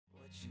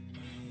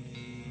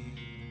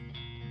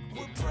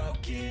we're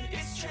broken,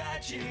 it's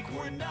tragic,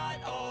 we're not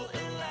all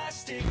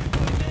elastic,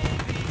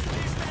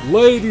 but maybe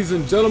Ladies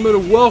and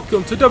gentlemen,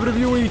 welcome to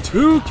WWE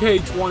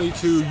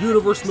 2K22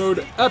 Universe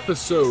Mode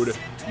episode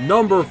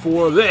number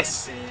 4.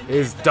 This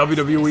is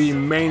WWE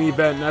Main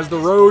Event, and as the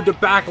road to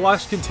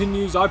Backlash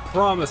continues, I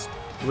promise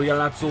we got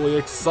an absolutely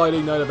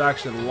exciting night of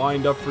action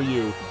lined up for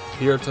you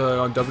here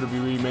on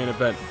WWE Main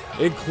Event,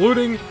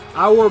 including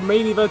our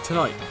main event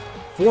tonight.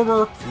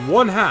 Former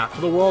one half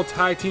of the World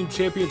Tag Team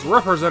Champions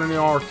representing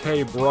the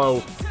RK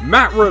Bro,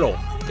 Matt Riddle,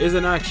 is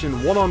in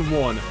action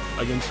one-on-one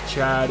against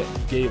Chad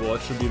Gable.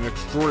 It should be an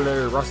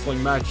extraordinary wrestling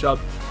matchup.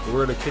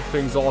 We're going to kick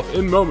things off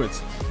in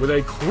moments with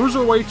a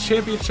Cruiserweight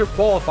Championship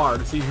qualifier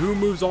to see who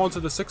moves on to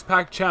the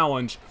six-pack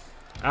challenge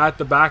at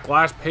the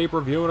Backlash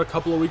pay-per-view in a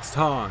couple of weeks'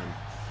 time.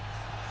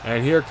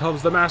 And here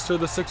comes the master of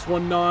the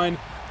 619,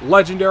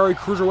 legendary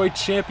Cruiserweight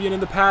Champion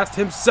in the past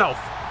himself,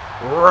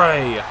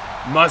 Rey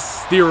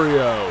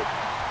Mysterio.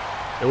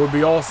 It would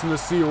be awesome to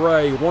see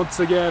Rey once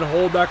again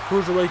hold that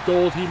Cruiserweight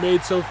gold he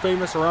made so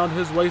famous around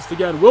his waist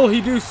again. Will he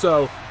do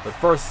so? But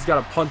first, he's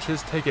got to punch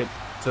his ticket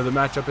to the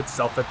matchup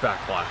itself at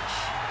Backlash.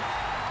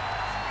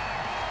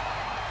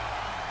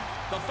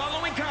 The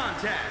following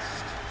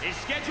contest is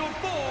scheduled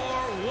for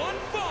one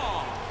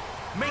fall.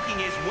 Making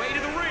his way to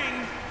the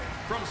ring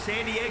from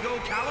San Diego,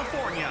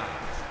 California,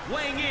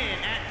 weighing in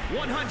at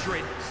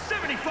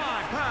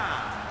 175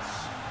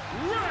 pounds,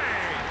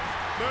 Rey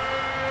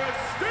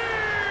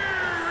Mysterio!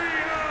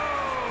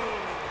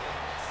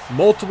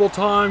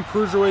 Multiple-time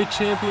Cruiserweight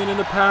Champion in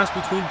the past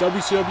between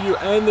WCW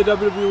and the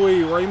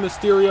WWE, Rey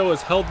Mysterio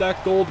has held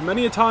that gold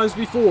many a times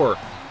before.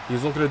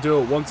 He's looking to do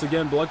it once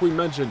again, but like we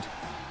mentioned,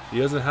 he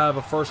doesn't have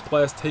a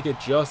first-class ticket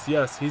just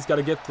yet. He's got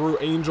to get through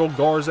Angel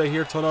Garza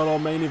here tonight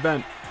on Main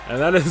Event, and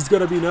that is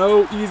going to be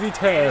no easy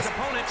task,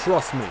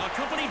 trust me.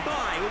 Accompanied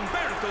by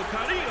Humberto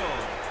Carrillo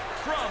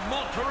from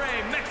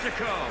Monterrey,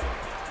 Mexico,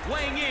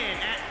 weighing in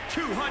at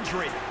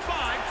 205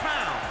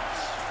 pounds,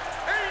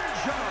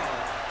 Angel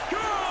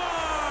Garza.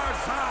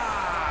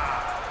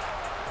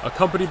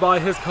 Accompanied by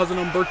his cousin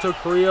Humberto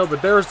Carrillo,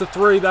 but there's the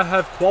three that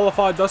have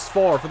qualified thus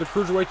far for the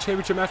Cruiserweight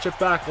Championship match at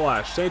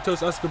Backlash.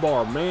 Santos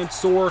Escobar,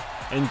 Mansoor,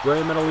 and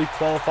Grand Metalik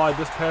qualified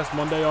this past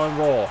Monday on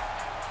Raw.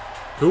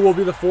 Who will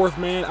be the fourth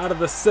man out of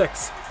the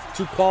six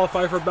to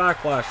qualify for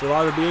Backlash? It'll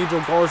either be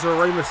Angel Garza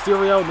or Rey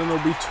Mysterio, and then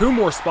there'll be two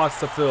more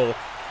spots to fill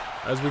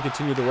as we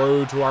continue the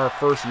road to our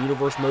first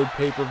Universe Mode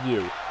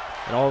pay-per-view.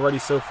 And already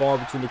so far,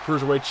 between the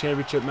Cruiserweight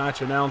Championship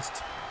match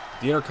announced,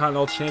 the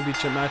Intercontinental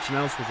Championship match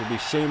announced, which will be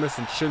Sheamus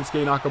and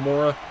Shinsuke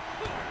Nakamura.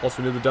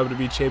 Also, we knew the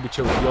WWE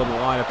Championship would be on the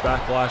line at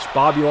Backlash.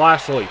 Bobby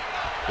Lashley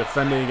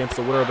defending against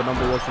the winner of the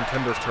number one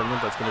contenders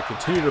tournament. That's going to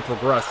continue to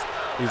progress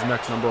these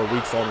next number of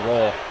weeks on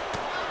Raw.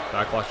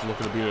 Backlash is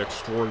looking to be an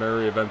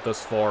extraordinary event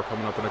thus far,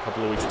 coming up in a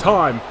couple of weeks'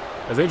 time,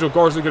 as Angel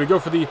Garza is going to go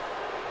for the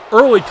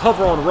early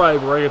cover on Rey,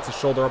 but Rey gets the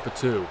shoulder up at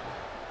 2.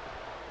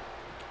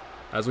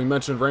 As we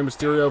mentioned, Rey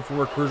Mysterio,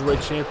 former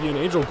Cruiserweight Champion,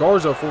 Angel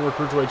Garza, former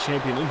Cruiserweight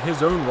Champion in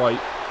his own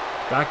right,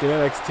 back in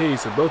NXT,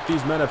 so both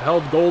these men have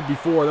held gold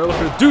before. They're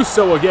looking to do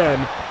so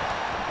again,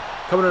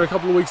 coming in a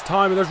couple of weeks'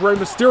 time, and there's Rey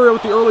Mysterio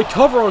with the early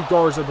cover on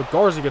Garza, but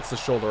Garza gets the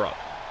shoulder up.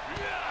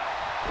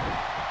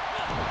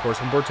 And of course,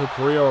 Humberto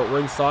Carrillo at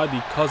ringside,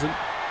 the cousin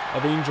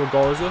of Angel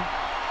Garza.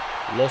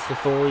 Los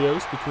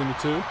Lotharios between the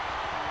two.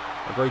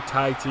 A great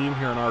tag team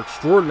here in our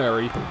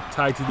extraordinary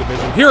tag team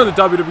division here in the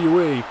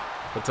WWE.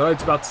 But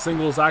tonight's about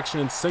singles action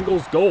and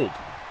singles gold.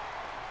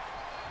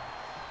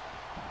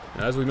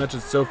 And as we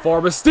mentioned so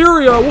far,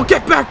 Mysterio will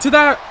get back to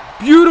that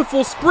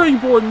beautiful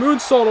springboard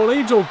moonsault on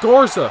Angel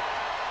Garza.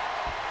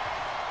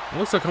 It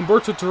looks like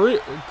Humberto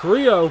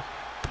Carrillo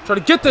trying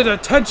to get the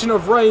attention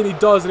of Rey, and he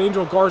does, and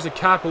Angel Garza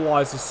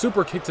capitalizes.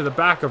 Super kick to the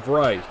back of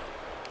Rey.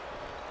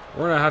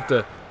 We're going to have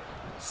to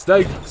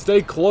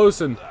stay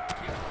close and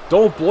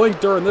don't blink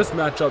during this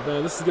matchup,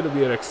 man. This is going to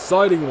be an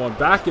exciting one.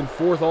 Back and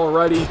forth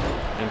already,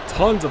 and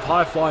tons of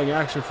high-flying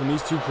action from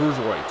these two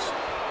Cruiserweights.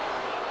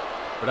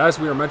 But as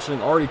we were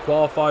mentioning, already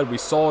qualified. We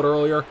saw it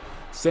earlier.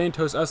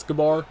 Santos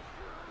Escobar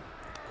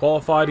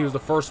qualified. He was the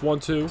first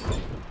one to.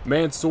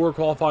 Mansoor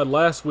qualified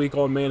last week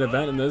on Main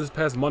Event, and then this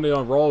past Monday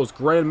on Raw was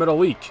Grand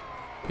Metalik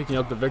picking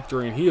up the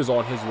victory, and he is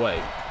on his way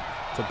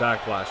to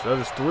Backlash. That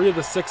is 3 of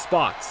the 6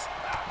 spots.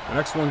 The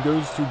next one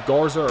goes to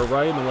Garza or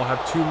Rey, and then we'll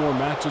have 2 more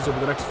matches over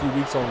the next few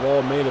weeks on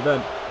Raw Main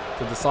Event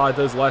to decide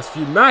those last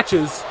few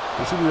matches.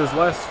 There should be those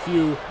last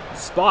few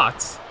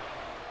spots.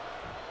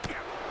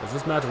 As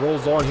this match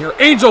rolls on here,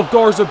 Angel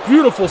Garza,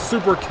 beautiful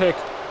super kick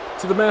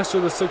to the master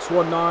of the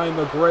 619,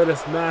 the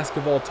greatest mask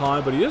of all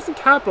time, but he doesn't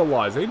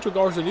capitalize. Angel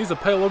Garza needs to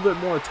pay a little bit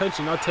more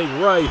attention, not take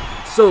Rey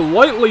so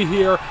lightly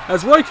here,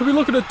 as Rey could be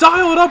looking to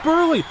dial it up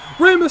early.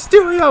 Rey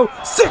Mysterio,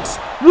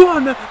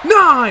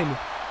 619!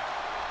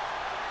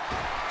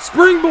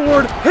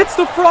 Springboard, hits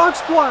the frog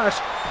splash.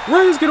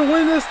 Rey's going to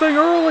win this thing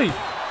early.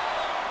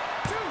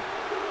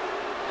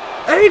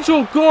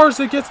 Angel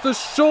Garza gets the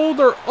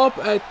shoulder up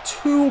at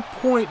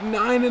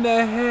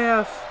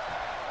 2.9.5.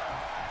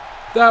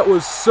 That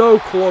was so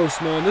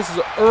close, man. This is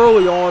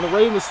early on.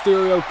 Rey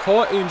Mysterio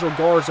caught Angel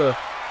Garza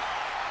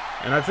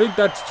And I think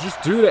that's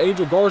just due to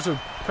Angel Garza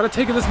kind of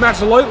taking this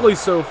match lightly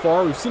so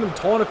far. We've seen him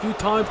taunt a few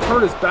times,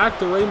 turn his back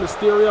to Rey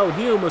Mysterio, and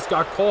he almost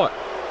got caught.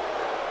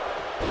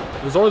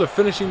 Those are the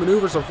finishing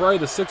maneuvers of Rey,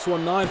 the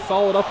 619,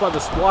 followed up by the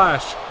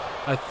splash.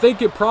 I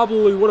think it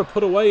probably would have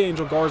put away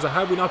Angel Garza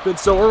had we not been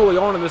so early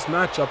on in this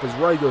matchup as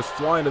Rey goes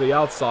flying to the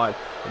outside.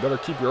 You better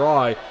keep your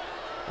eye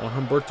on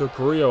Humberto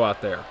Carrillo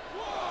out there.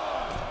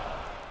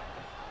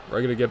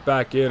 Rey gonna get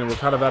back in, and we're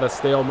kind of at a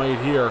stalemate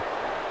here.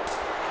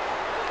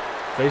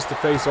 Face to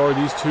face are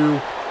these two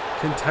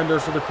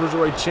contenders for the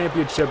Cruiserweight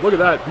Championship. Look at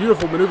that.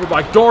 Beautiful maneuver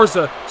by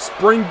Garza.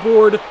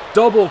 Springboard,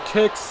 double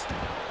kicks.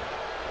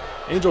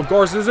 Angel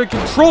Garza is in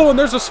control, and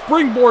there's a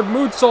springboard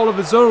moonsault of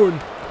his own,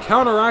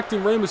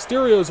 counteracting Rey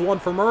Mysterio's one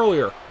from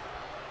earlier.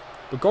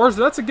 But Garza,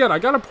 that's again, I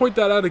got to point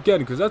that out again,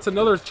 because that's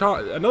another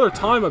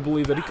time, I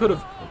believe, that he could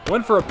have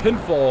went for a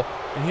pinfall,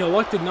 and he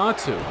elected not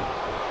to.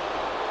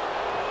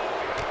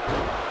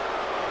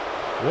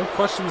 Won't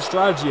question the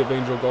strategy of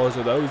Angel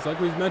Garza, though. He's like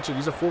we mentioned,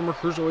 he's a former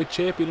Cruiserweight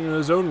champion in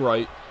his own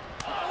right.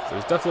 So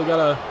he's definitely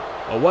got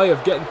a way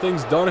of getting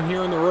things done in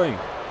here in the ring.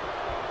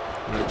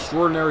 And an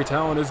extraordinary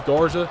talent is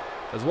Garza,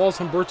 as well as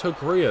Humberto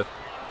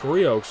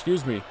Carrillo,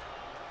 excuse me.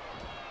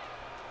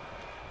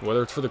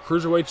 Whether it's for the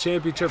Cruiserweight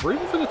Championship or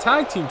even for the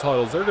tag team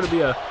titles, there are going to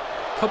be a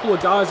couple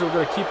of guys that we're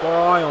going to keep our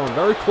eye on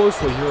very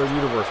closely here in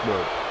Universe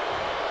Mode.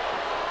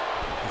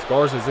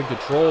 Garza is in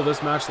control of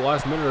this match the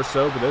last minute or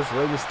so, but there's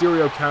Rey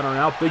Mysterio countering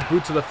out. Big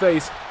boot to the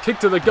face. Kick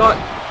to the gut.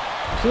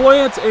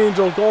 Plants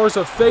Angel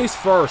Garza face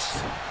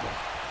first.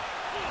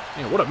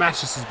 Man, what a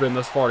match this has been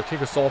thus far to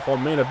kick us off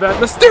on main event.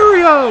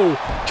 Mysterio!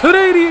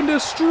 Canadian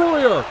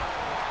Destroyer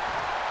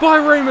by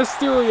Rey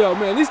Mysterio.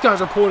 Man, these guys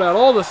are pulling out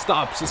all the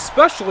stops,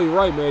 especially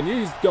Rey, man.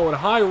 He's going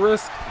high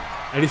risk,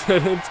 and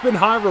it's been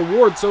high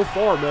reward so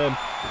far, man.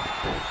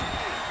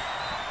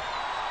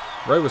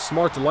 Rey was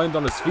smart to land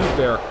on his feet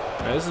there.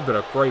 Man, this has been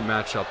a great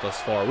matchup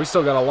thus far. We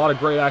still got a lot of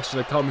great action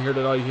to come here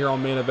tonight here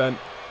on main event.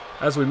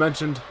 As we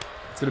mentioned,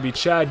 it's going to be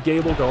Chad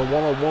Gable going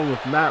one-on-one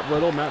with Matt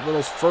Riddle. Matt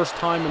Riddle's first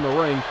time in the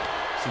ring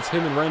since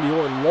him and Randy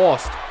Orton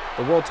lost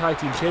the World Tag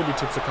Team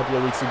Championships a couple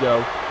of weeks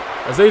ago.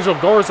 As Angel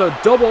Garza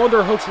double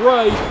underhooks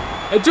Rey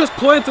and just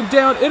plants him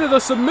down into the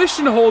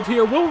submission hold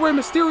here. Will Rey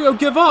Mysterio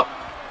give up?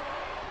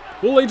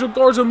 Will Angel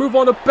Garza move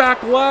on to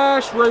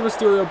Backlash? Rey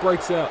Mysterio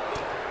breaks out.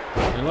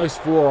 A nice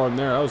forearm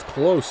there. That was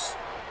close.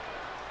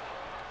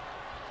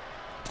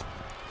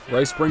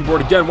 Rey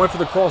springboard again. Went for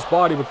the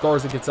crossbody, but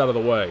Garza gets out of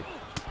the way.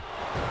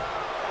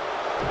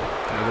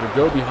 They're going to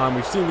go behind.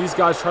 We've seen these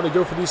guys try to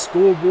go for these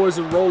schoolboys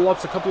and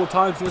roll-ups a couple of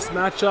times in this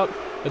matchup.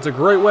 It's a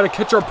great way to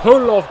catch our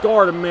opponent off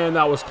guard, and man,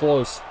 that was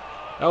close.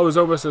 That was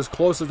almost as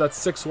close as that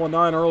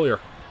 619 earlier.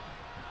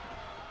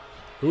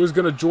 Who is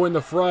going to join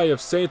the fray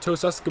of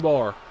Santos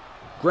Escobar,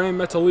 Grand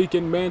Metalik,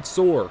 and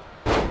Mansoor?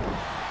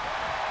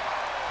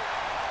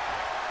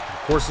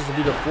 Of course, this will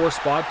be the fourth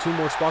spot. 2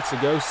 more spots to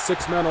go.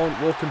 6 men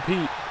will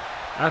compete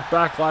at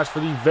Backlash for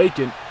the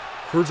vacant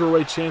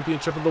Cruiserweight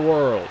Championship of the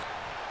world.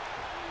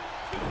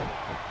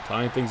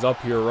 Tying things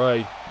up here,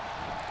 Rey.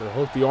 Gonna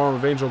hook the arm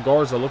of Angel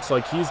Garza. Looks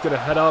like he's gonna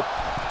head up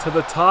to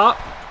the top.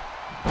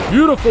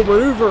 Beautiful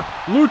maneuver.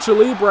 Lucha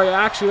Libre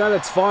action at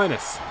its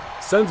finest.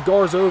 Sends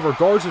Garza over.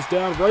 Garza's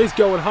down. Rey's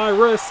going high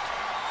risk.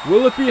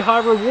 Will it be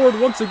high reward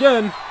once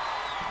again?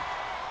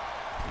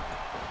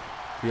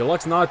 He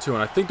elects not to,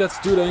 and I think that's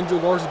due to Angel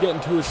Garza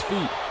getting to his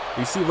feet.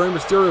 You see Rey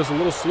Mysterio's a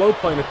little slow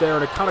playing it there,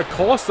 and it kind of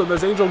cost him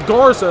as Angel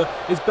Garza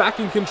is back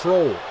in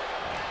control.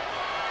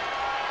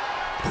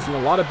 We've seen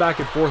a lot of back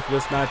and forth in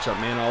this matchup,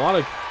 man. A lot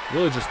of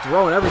really just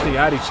throwing everything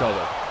at each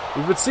other.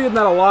 We've been seeing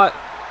that a lot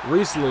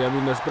recently. I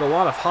mean, there's been a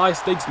lot of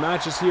high-stakes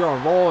matches here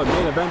on Raw and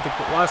main event the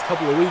last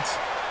couple of weeks.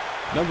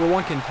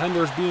 #1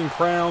 contenders being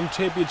crowned,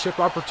 championship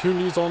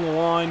opportunities on the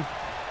line,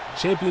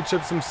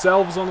 championships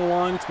themselves on the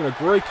line. It's been a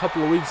great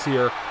couple of weeks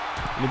here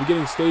in the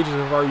beginning stages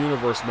of our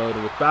Universe mode,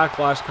 and with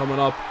Backlash coming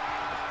up,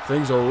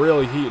 things are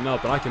really heating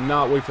up, and I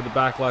cannot wait for the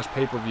Backlash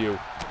pay-per-view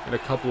in a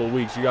couple of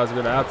weeks. You guys are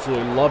going to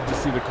absolutely love to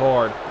see the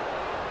card.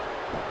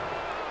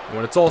 And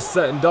when it's all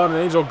said and done, and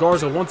Angel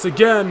Garza once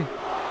again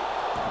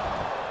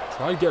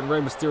try getting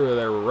Rey Mysterio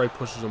there, where Rey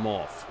pushes him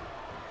off.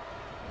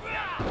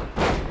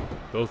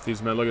 Both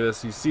these men, look at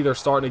this. You see they're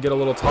starting to get a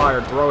little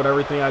tired, throwing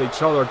everything at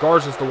each other.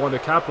 Garza's the one to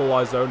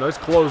capitalize, though. Nice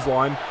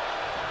clothesline.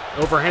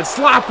 Overhand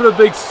slap and a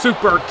big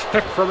super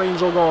kick from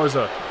Angel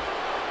Garza.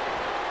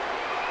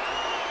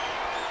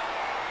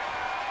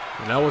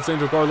 And now what's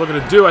Angel Garza looking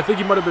to do? I think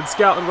he might have been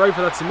scouting Rey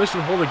for that submission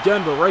hold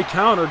again, but Rey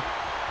countered.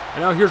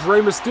 And now here's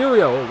Rey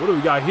Mysterio. What do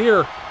we got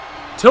here?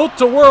 Tilt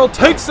to whirl,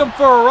 takes him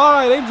for a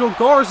ride. Angel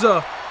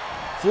Garza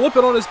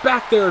flipping on his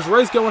back there as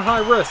Rey's going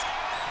high risk.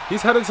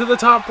 He's headed to the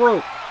top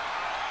rope.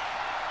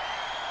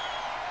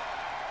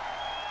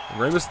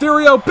 Rey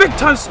Mysterio, big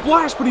time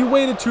splash, but he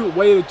waited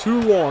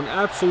too long.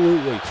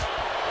 Absolutely.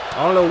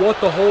 I don't know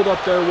what the hold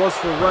up there was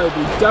for Rey, but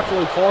he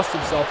definitely cost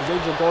himself as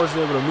Angel Garza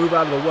is able to move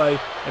out of the way,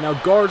 and now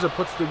Garza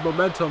puts the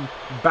momentum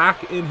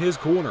back in his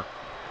corner.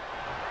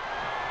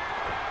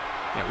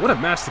 Man, what a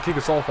match to kick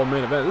us off on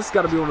main event. This has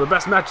got to be one of the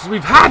best matches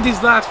we've had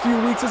these last few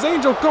weeks as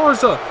Angel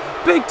Garza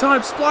Big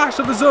time splash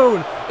of his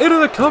own into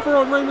the cover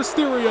on Rey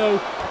Mysterio.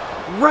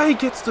 Rey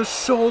gets the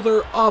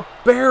shoulder up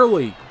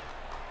barely.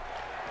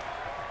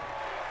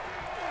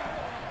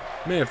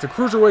 Man, if the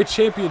Cruiserweight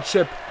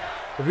Championship,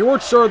 if you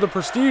weren't sure of the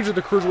prestige of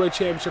the Cruiserweight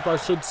Championship, I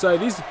should say,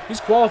 these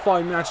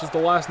qualifying matches the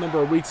last number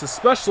of weeks,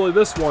 especially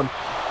this one,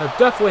 have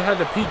definitely had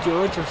to pique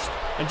your interest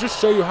and just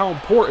show you how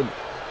important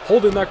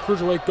holding that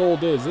Cruiserweight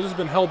gold is. It has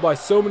been held by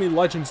so many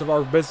legends of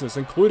our business,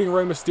 including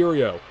Rey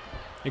Mysterio,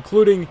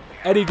 including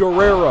Eddie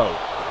Guerrero,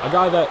 a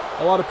guy that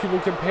a lot of people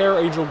compare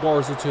Angel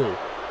Garza to.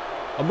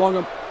 Among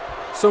them,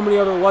 so many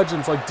other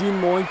legends like Dean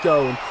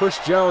Malenko and Chris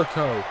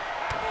Jericho.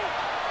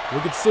 We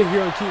could sit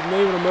here and keep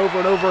naming them over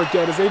and over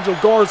again as Angel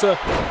Garza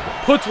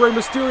puts Rey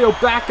Mysterio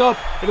back up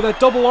into that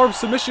double arm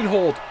submission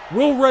hold.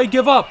 Will Rey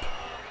give up?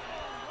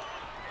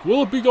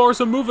 Will it be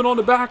Garza moving on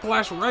to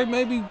Backlash? Rey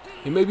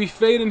he may be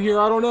fading here,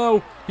 I don't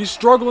know. He's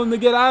struggling to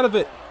get out of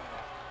it.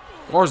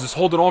 Garza's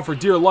holding on for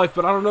dear life,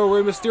 but I don't know,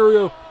 Rey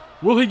Mysterio,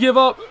 will he give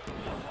up?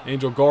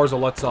 Angel Garza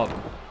lets up.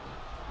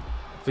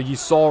 I think he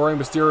saw Rey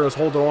Mysterio's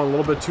holding on a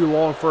little bit too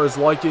long for his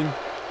liking.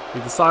 He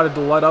decided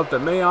to let up. That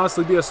may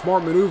honestly be a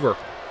smart maneuver.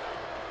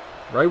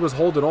 Rey was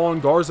holding on.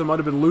 Garza might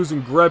have been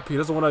losing grip. He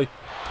doesn't want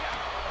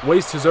to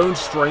waste his own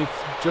strength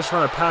just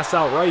trying to pass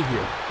out Rey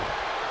here.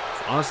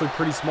 It's honestly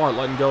pretty smart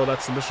letting go of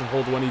that submission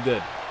hold when he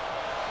did.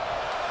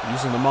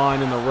 Using the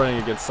mind in the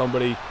ring against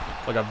somebody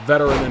like a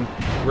veteran in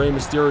Rey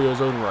Mysterio's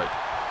own right.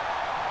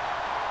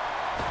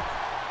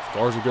 If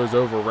Garza goes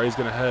over, Rey's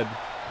going to head.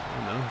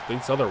 I don't know,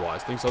 thinks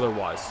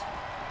otherwise.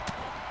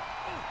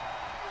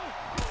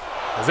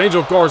 As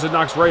Angel Garza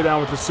knocks Rey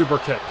down with the super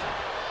kick.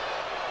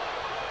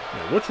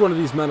 Now, which one of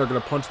these men are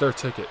going to punch their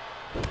ticket?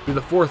 Be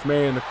the fourth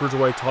man in the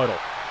Cruiserweight title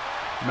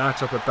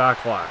matchup at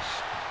Backlash.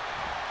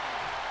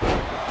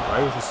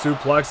 Rey with a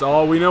suplex.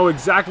 Oh, we know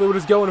exactly what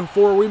he's going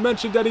for. We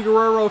mentioned Eddie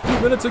Guerrero a few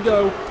minutes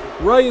ago.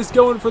 Rey is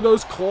going for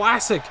those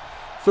classic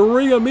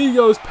Three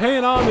Amigos,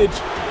 paying homage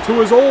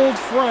to his old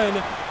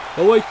friend,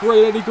 the late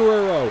great Eddie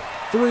Guerrero.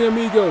 Three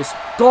Amigos.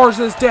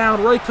 Garza's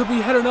down. Rey could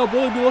be heading up.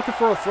 Will he be looking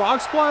for a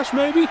frog splash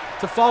maybe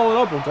to follow it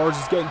up? Well,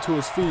 Garza's getting to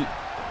his feet.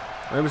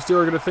 Rey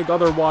Mysterio going to think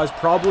otherwise.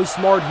 Probably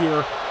smart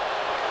here.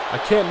 I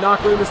can't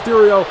knock Rey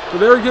Mysterio. But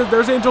there he goes.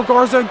 There's Angel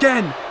Garza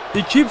again.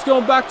 He keeps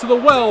going back to the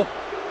well.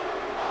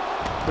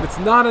 But it's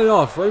not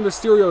enough. Rey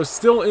Mysterio is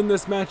still in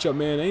this matchup,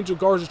 man. Angel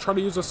Garza trying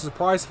to use a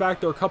surprise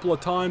factor a couple of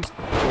times.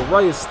 But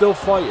Rey is still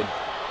fighting.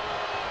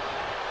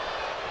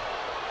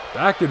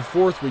 Back and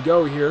forth we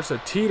go here. It's a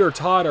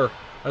teeter-totter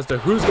as to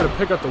who's going to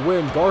pick up the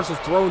win. Garza's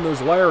throwing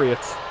those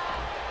lariats.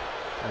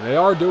 And they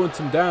are doing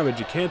some damage.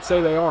 You can't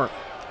say they aren't.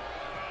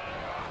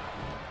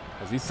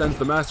 As he sends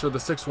the master of the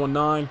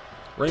 619,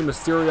 Rey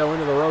Mysterio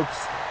into the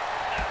ropes.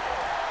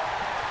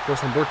 Of course,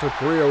 Humberto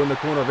Carrillo in the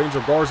corner of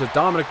Angel Garza.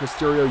 Dominic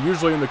Mysterio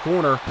usually in the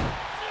corner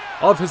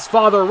of his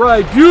father,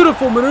 Rey.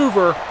 Beautiful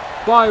maneuver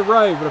by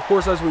Rey. But of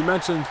course, as we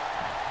mentioned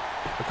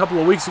a couple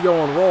of weeks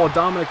ago on Raw,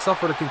 Dominic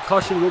suffered a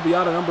concussion. Will be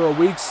out a number of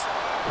weeks.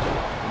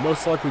 Will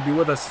most likely be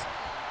with us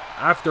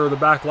after the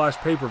Backlash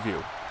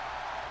pay-per-view.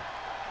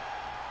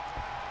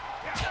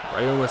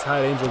 Rey almost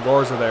had Angel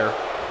Garza there.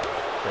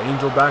 The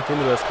Angel back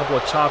into this. Couple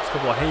of chops,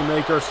 couple of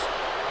haymakers.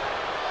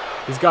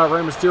 He's got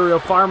Rey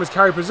Mysterio, fireman's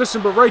carry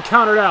position, but Rey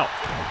countered out.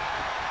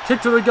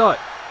 Kick to the gut.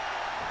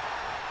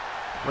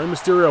 Rey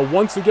Mysterio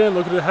once again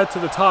looking to head to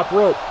the top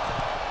rope.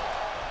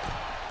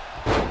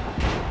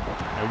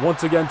 And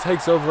once again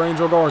takes over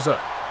Angel Garza.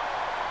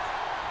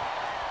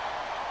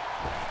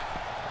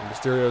 And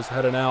Mysterio's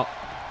heading out.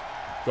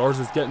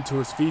 Garza's getting to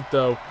his feet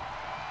though.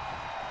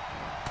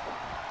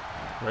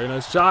 Very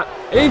nice shot.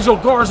 Angel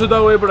Garza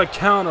though able to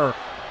counter.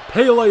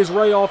 Pele's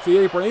Rey off the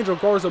apron. Angel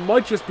Garza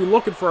might just be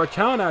looking for a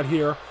count out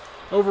here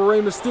over Rey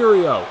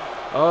Mysterio.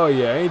 Oh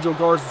yeah, Angel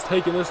Garza's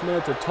taking this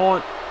man to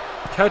taunt.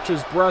 Catch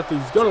his breath.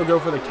 He's going to go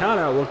for the count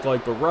out, looked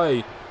like, but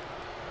Rey,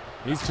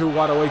 he's too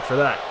wide awake for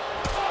that.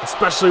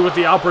 Especially with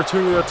the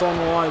opportunity that's on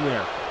the line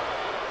there.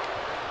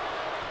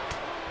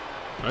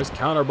 Nice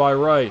counter by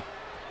Rey.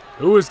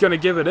 Who is going to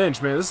give it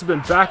inch, man? This has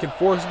been back and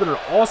forth. This has been an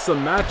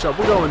awesome matchup.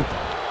 We're going,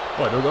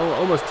 what, we're going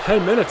almost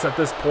 10 minutes at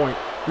this point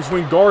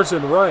between Garza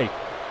and Rey.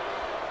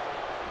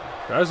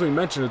 As we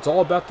mentioned, it's all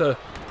about the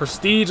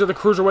prestige of the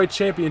Cruiserweight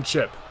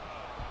Championship.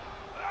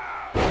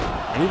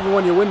 And even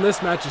when you win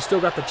this match, you still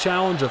got the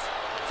challenge of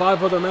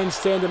 5 other men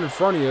standing in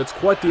front of you. It's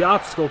quite the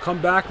obstacle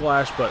come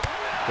Backlash, but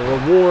the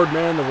reward,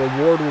 man, the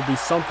reward will be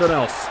something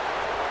else.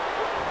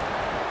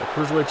 The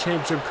Cruiserweight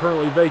Championship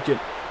currently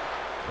vacant.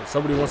 And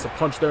somebody wants to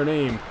punch their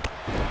name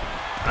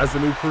as the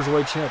new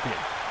Cruiserweight Champion.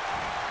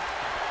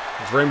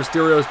 As Rey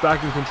Mysterio is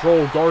back in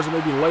control, Garza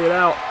maybe lay it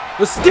out.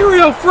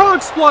 Mysterio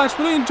frog splash,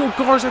 but Angel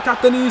Garza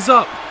got the knees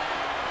up.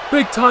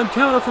 Big time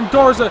counter from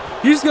Garza.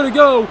 He's going to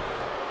go.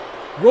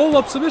 Roll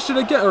up submission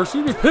again, or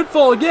excuse me,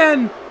 pinfall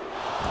again.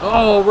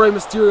 Oh, Rey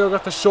Mysterio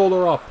got the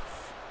shoulder up.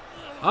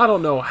 I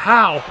don't know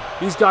how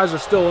these guys are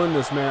still in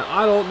this, man.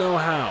 I don't know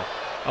how.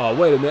 Oh,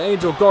 wait a minute.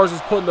 Angel Garza's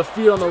putting the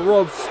feet on the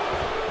ropes.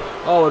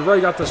 Oh, and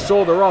Rey got the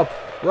shoulder up.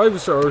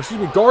 Garza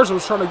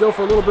was trying to go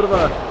for a little bit of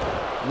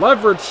a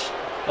leverage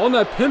on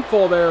that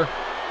pinfall there.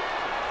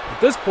 At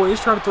this point, he's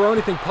trying to throw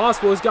anything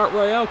possible. He's got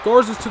Ray out.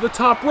 Garza's to the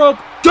top rope.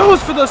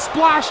 Goes for the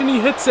splash, and he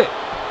hits it.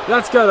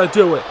 That's got to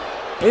do it.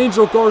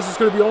 Angel Garza's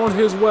going to be on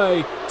his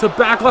way to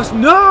Backlash.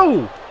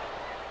 No!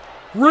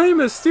 Rey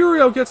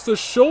Mysterio gets the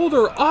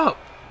shoulder up.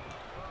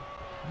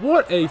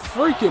 What a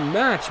freaking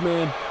match,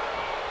 man.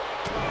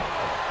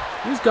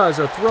 These guys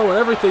are throwing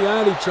everything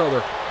at each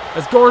other.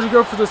 As Garza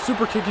goes for the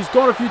super kick, he's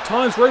gone a few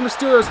times. Rey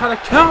Mysterio's had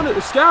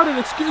to scout it,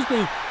 excuse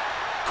me.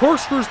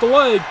 Corkscrews the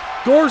leg.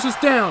 Garza's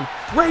down.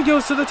 Rey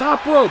goes to the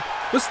top rope.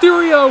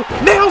 Mysterio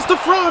nails the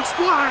frog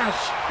splash.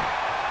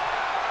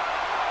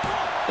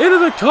 Into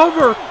the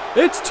cover.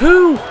 It's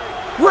 2.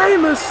 Rey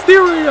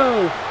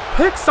Mysterio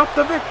picks up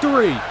the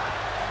victory.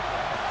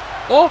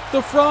 Off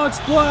the frog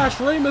splash,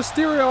 Rey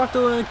Mysterio,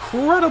 after an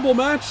incredible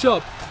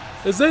matchup,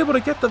 is able to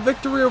get the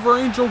victory over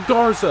Angel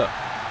Garza.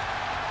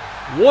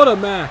 What a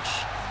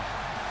match.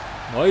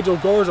 Well, Angel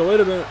Garza, wait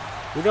a minute.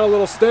 We got a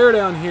little stare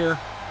down here.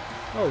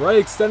 All right,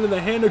 extending the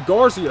hand to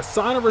Garza. A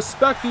sign of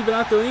respect even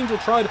after Angel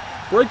tried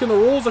breaking the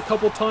rules a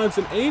couple times,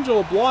 and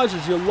Angel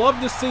obliges. You love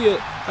to see it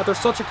after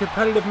such a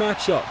competitive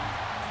matchup.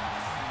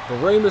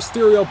 But Rey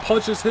Mysterio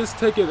punches his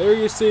ticket. There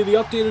you see the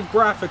updated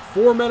graphic.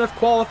 4 men have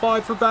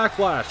qualified for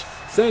Backlash.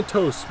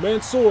 Santos,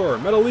 Mansoor,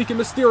 Metalik, and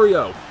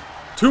Mysterio.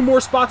 2 more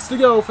spots to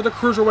go for the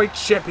Cruiserweight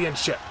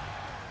Championship.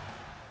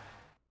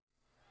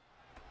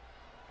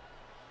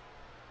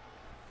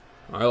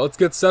 Alright, let's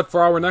get set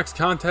for our next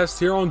contest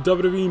here on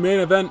WWE Main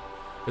Event.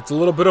 It's a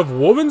little bit of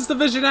Women's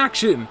Division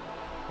action.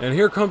 And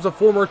here comes a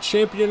former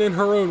champion in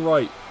her own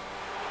right.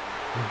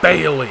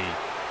 Bayley.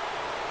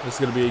 This is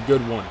going to be a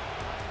good one.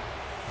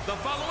 The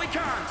following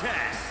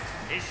contest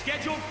is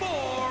scheduled for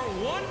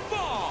one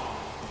fall.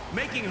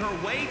 Making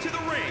her way to the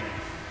ring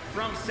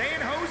from San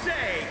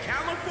Jose,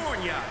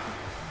 California,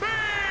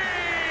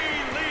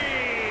 Bayley!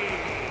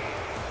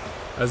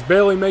 As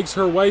Bayley makes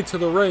her way to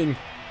the ring,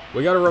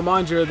 we got to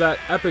remind you of that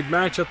epic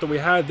matchup that we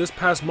had this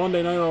past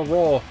Monday night on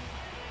Raw.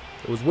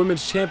 It was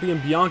Women's Champion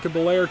Bianca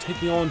Belair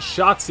taking on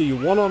Shotzi,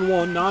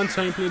 one-on-one,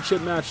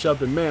 non-championship matchup,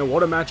 and man,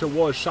 what a match it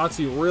was.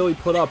 Shotzi really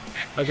put up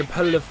a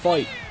competitive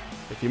fight.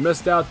 If you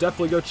missed out,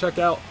 definitely go check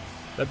out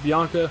that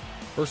Bianca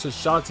versus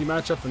Shotzi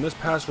matchup from this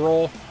past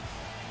Raw.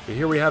 But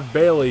here we have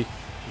Bayley,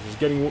 which is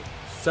getting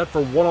set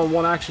for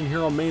one-on-one action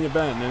here on Main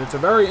Event, and it's a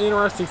very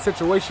interesting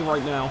situation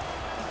right now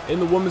in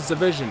the women's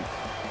division.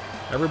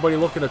 Everybody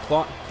looking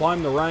to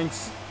climb the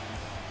ranks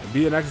and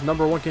be the next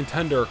 #1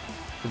 contender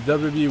for the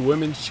WWE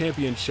Women's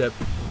Championship.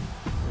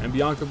 And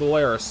Bianca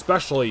Belair,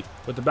 especially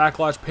with the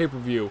Backlash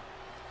pay-per-view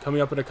coming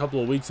up in a couple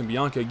of weeks, and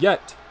Bianca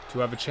yet to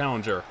have a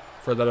challenger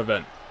for that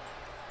event.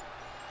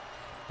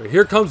 But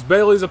here comes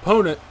Bayley's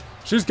opponent.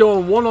 She's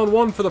going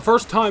one-on-one for the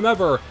first time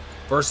ever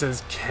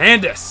versus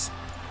Candice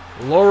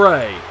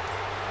LeRae.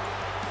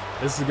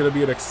 This is going to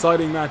be an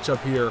exciting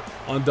matchup here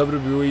on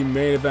WWE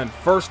Main Event.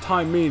 First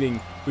time meeting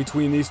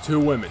between these two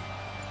women.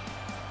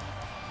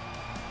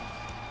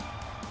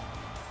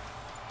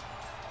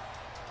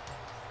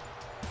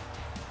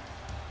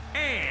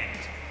 And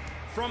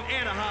from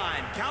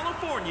Anaheim,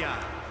 California,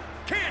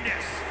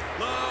 Candice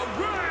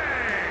LeRae!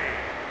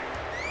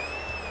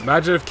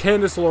 Imagine if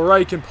Candice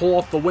LeRae can pull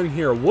off the win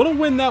here. What a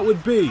win that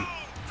would be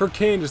for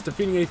Candice,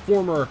 defeating a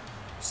former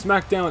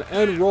SmackDown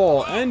and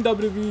Raw and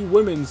WWE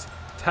Women's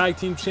Tag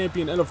Team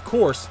Champion, and of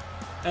course,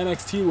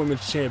 NXT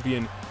Women's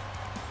Champion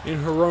in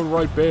her own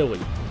right, Bayley.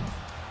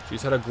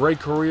 She's had a great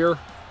career.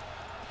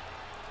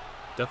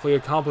 Definitely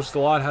accomplished a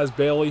lot, has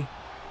Bayley. It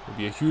would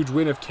be a huge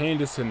win if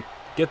Candice can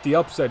get the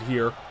upset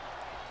here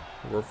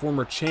over a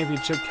former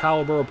championship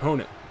caliber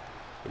opponent.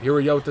 But here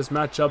we go with this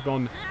matchup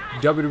on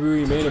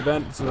WWE Main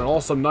Event. It's been an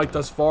awesome night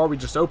thus far. We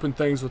just opened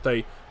things with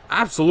a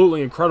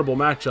absolutely incredible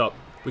matchup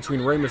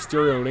between Rey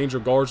Mysterio and Angel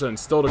Garza, and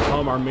still to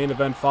come our main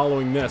event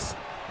following this.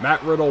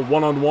 Matt Riddle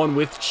one-on-one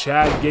with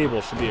Chad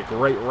Gable. Should be a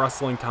great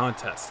wrestling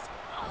contest.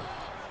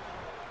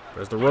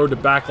 But as the road to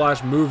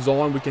Backlash moves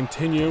on, we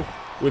continue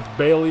with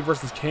Bayley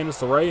versus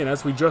Candice LeRae, and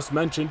as we just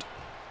mentioned,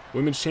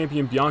 Women's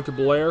Champion Bianca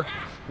Belair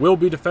will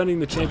be defending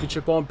the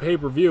championship on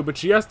pay-per-view, but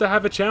she has to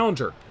have a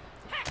challenger.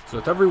 So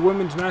with every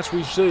women's match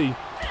we see,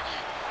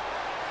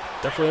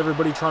 definitely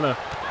everybody trying to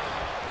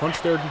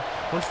punch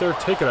their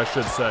ticket, I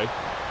should say,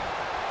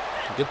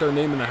 to get their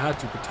name in the hat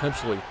to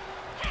potentially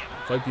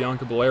fight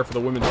Bianca Belair for the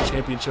Women's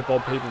Championship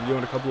on pay-per-view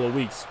in a couple of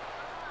weeks.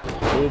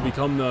 Who will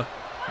become the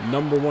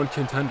 #1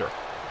 contender.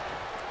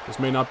 This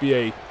may not be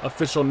a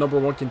official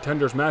 #1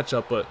 contenders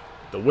matchup, but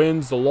the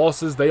wins, the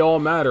losses, they all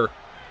matter.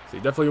 So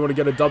you definitely want to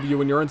get a W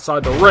when you're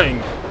inside the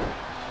ring.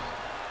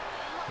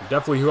 And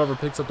definitely whoever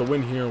picks up the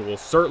win here will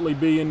certainly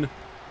be in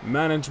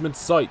management's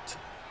sight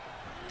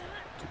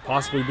to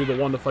possibly be the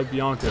one to fight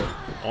Bianca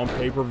on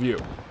pay-per-view.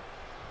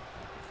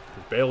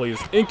 Bayley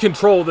is in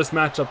control of this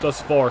matchup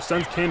thus far.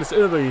 Sends Candice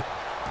into the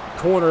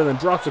corner and then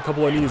drops a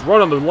couple of knees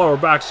right on the lower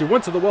back. She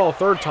went to the well a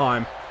third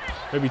time.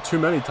 Maybe too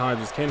many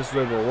times as Candice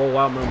was able to roll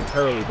out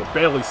momentarily. But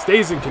Bayley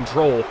stays in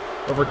control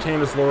over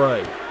Candice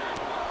LeRae.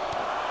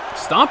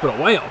 Stomping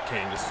away on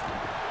Candice.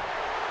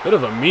 Bit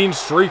of a mean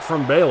streak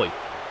from Bayley.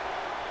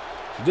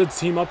 She did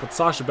team up with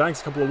Sasha Banks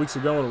a couple of weeks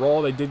ago in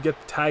Raw. They did get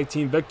the tag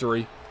team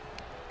victory.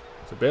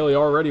 So Bayley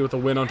already with a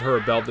win under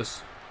her belt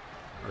this,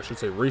 or I should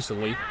say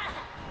recently.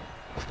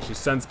 She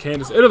sends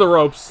Candice into the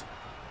ropes.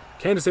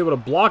 Candice able to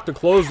block the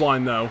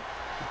clothesline though.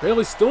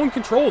 Bayley's still in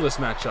control of this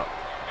matchup.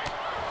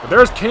 But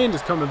there's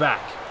Candice coming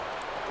back.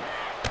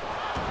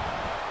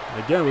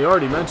 And again, we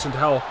already mentioned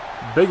how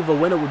big of a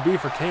win it would be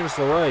for Candice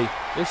LeRae.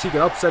 If she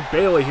can upset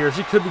Bayley here,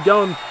 she could be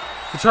going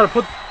to try to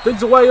put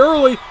things away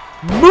early.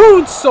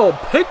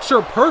 Moonsault,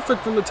 picture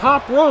perfect from the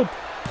top rope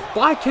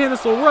by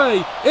Candice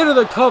LeRae into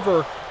the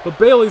cover, but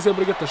Bayley's able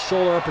to get the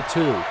shoulder up at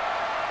 2.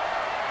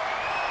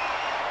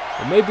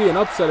 It may be an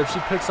upset if she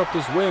picks up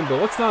this win,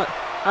 but let's not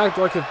act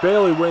like if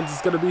Bayley wins,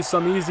 it's going to be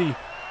some easy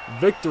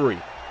victory.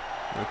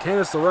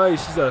 Candice LeRae,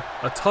 she's a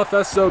tough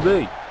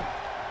SOB.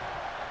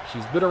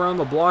 She's been around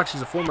the block.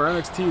 She's a former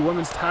NXT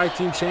Women's Tag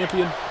Team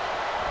Champion.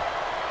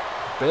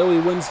 Bayley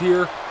wins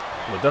here.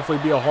 It'll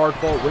definitely be a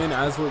hard-fought win,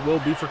 as it will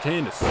be for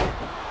Candice.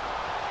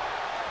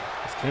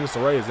 As Candice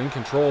LeRae is in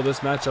control of this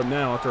matchup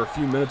now after a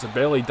few minutes of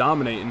Bayley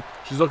dominating.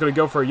 She's looking to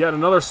go for yet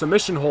another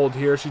submission hold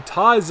here. She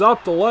ties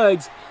up the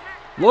legs.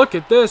 Look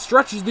at this.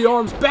 Stretches the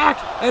arms back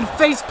and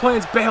face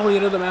plants Bayley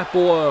into the mat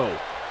below.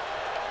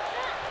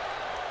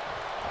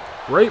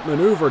 Great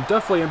maneuver,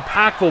 definitely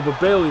impactful, but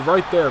Bayley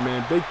right there,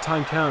 man. Big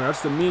time counter.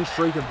 That's the mean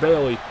streak of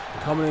Bayley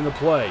coming into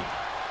play.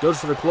 Goes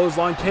for the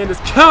clothesline.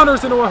 Candice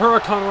counters into a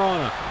Hurricane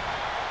Rana.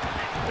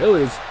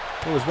 Bayley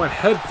always went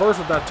head first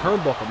with that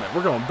turnbuckle, man.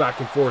 We're going back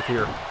and forth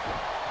here.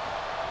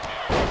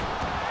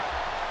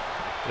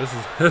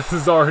 This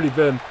has already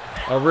been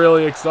a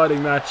really exciting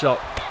matchup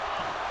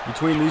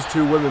between these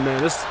two women,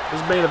 man. This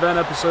main event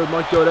episode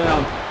might go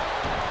down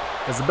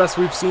as the best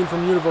we've seen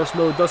from Universe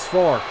Mode thus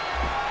far.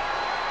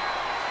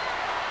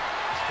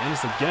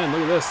 Candice again,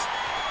 look at this.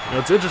 You know,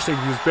 it's interesting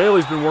because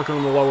Bayley's been working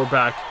on the lower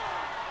back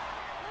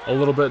a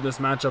little bit in this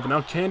matchup, and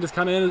now Candice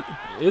kind of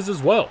is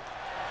as well.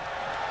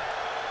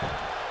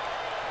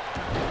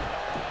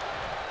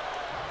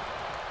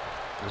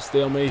 There's a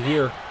stalemate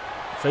here.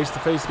 Face to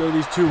face go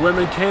these two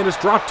women. Candice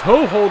drop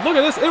toe hold. Look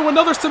at this. And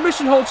another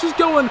submission hold. She's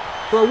going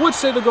for, I would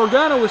say, the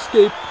Gargano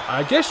escape.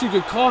 I guess you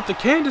could call it the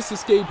Candice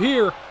escape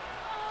here.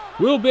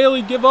 Will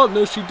Bayley give up?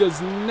 No, she does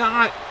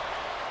not.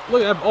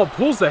 Look at that. Oh,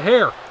 pulls the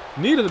hair.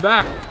 Knee to the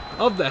back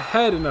of the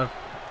head and a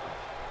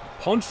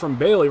punch from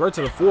Bayley right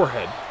to the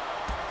forehead.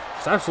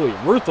 It's absolutely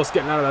ruthless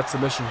getting out of that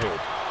submission hold.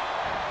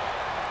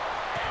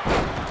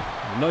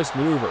 Nice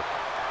maneuver.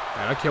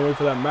 Man, I can't wait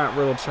for that Matt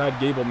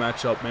Riddle-Chad Gable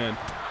matchup, man.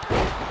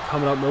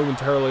 Coming up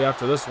momentarily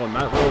after this one.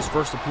 Matt Riddle's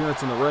first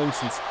appearance in the ring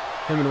since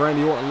him and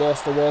Randy Orton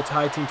lost the World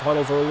Tag Team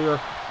titles earlier.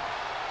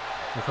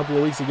 A couple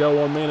of weeks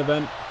ago on main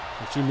event.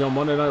 Excuse me, on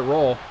Monday Night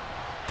Raw.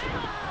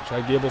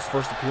 Chad Gable's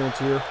first appearance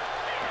here.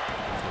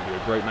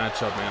 A great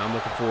matchup, man. I'm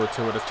looking forward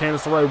to it. As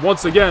Candice LeRae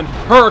once again,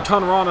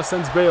 Hurricane Rana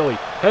sends Bayley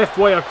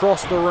halfway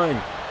across the ring.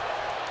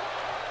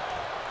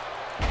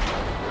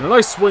 And a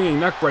nice swinging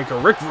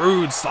neckbreaker, Rick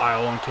Rude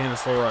style on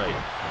Candice LeRae.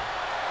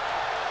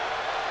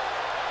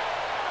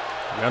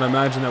 You gotta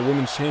imagine that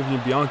women's champion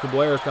Bianca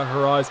Blair's got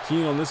her eyes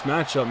keen on this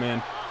matchup,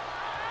 man.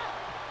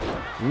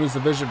 Women's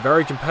division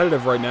very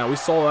competitive right now. We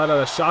saw that out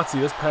of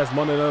Shotzi this past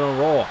Monday Night on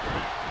Raw.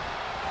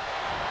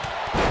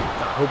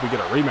 I hope we get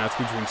a rematch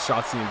between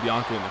Shotzi and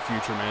Bianca in the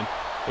future, man.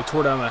 They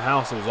tore down the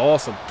house. It was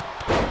awesome.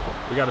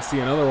 We got to see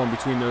another one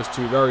between those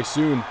two very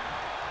soon.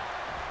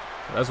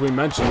 But as we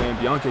mentioned, man,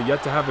 Bianca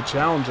yet to have a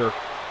challenger.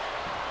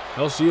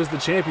 Hell, she is the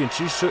champion.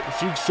 She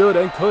should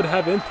and could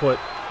have input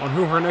on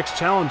who her next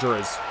challenger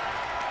is.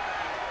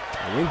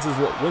 And wins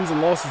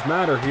and losses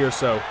matter here,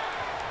 so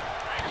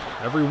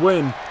every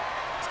win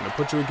is going to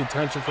put you in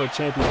contention for a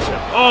championship.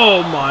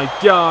 Oh my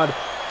God!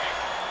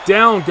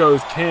 Down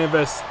goes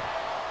Canvas.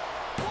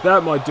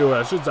 That might do it.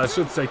 I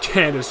should say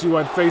Candice. She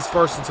went face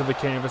first into the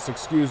canvas,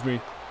 excuse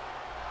me.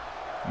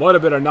 Might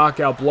have been a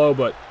knockout blow,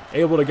 but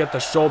able to get the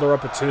shoulder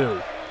up at 2.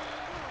 Would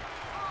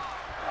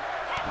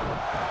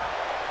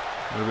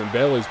have been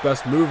Bayley's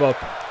best move up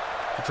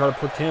to try to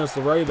put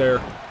Candice LeRae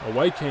there.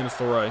 Away Candice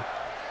LeRae.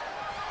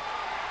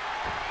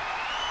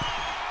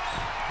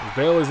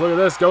 Bayley's, look at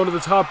this, going to the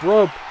top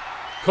rope.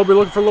 Kobe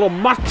looking for a little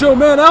Macho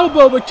Man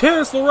elbow, but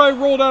Candice LeRae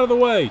rolled out of the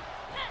way.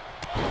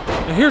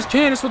 And here's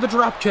Candice with a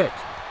drop kick.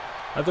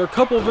 After a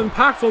couple of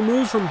impactful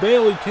moves from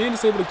Bayley,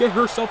 Candice able to get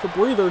herself a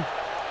breather.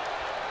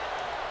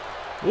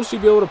 Will she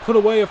be able to put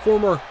away a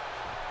former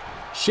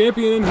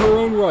champion in her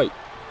own right?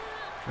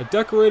 A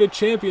decorated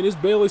champion is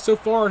Bayley so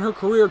far in her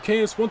career.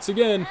 Candice once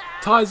again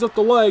ties up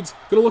the legs.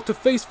 Gonna look to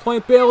face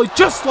plant Bayley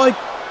just like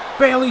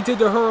Bayley did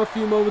to her a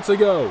few moments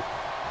ago.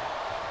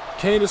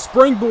 Candice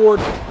springboard,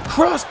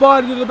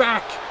 crossbody to the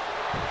back.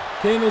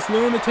 Candice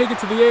known to take it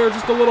to the air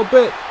just a little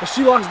bit as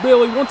she locks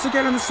Bayley once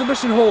again in the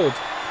submission hold.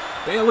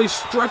 Bayley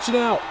stretching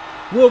out.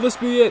 Will this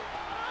be it?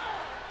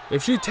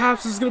 If she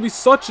taps, this is going to be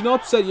such an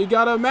upset, you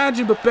got to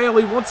imagine. But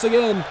Bayley, once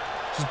again,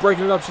 she's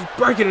breaking it up. She's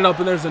breaking it up,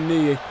 and there's a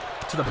knee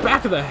to the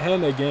back of the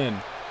head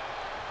again.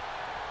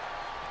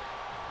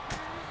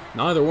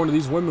 Neither one of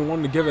these women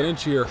wanted to give an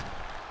inch here.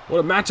 What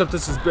a matchup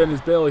this has been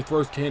as Bayley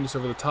throws Candice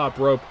over the top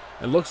rope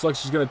and looks like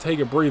she's going to take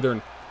a breather.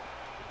 And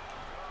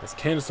as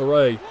Candice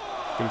LeRae is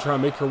going to try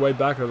and make her way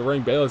back into the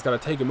ring, Bayley's got to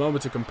take a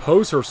moment to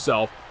compose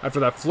herself after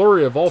that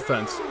flurry of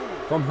offense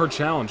from her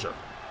challenger.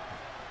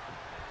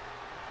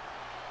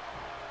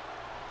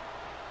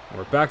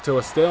 We're back to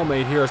a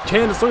stalemate here as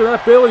Candice, look at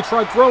that, Bayley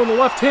tried throwing the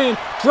left hand,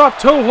 drop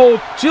toe hold.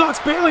 She locks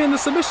Bayley into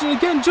submission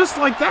again just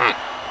like that.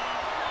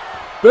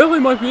 Bayley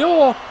might be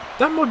all,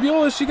 that might be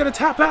all as she got to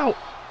tap out.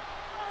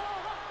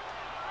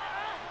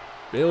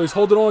 Bayley's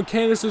holding on,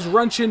 Candice is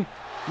wrenching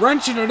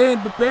it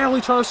in, but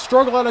Bayley trying to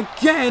struggle out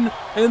again,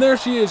 and there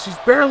she is. She's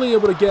barely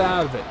able to get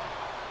out of it.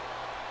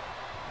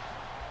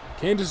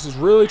 Candice is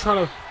really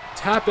trying to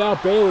tap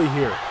out Bayley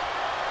here.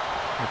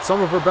 With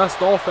some of her best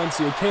offense,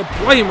 you can't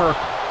blame her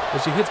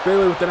as she hits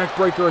Bayley with the neck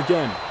breaker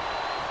again.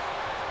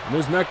 And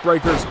those neck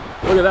breakers,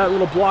 look at that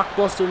little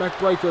blockbuster neck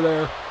breaker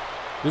there.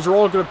 These are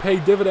all going to pay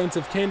dividends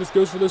if Candice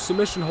goes for those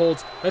submission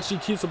holds that she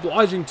keeps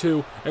obliging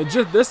to. And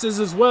just this is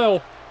as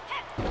well.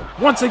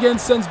 Once again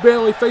sends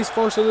Bayley face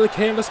first into the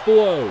canvas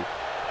below.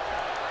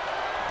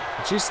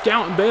 And she's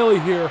scouting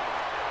Bayley here.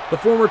 The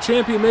former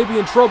champion may be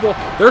in trouble.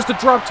 There's the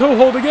drop toe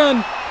hold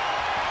again.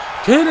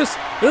 Candice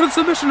in a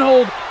submission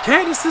hold.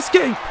 Candice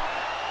escape.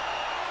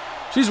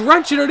 She's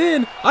wrenching it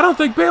in. I don't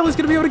think Bayley's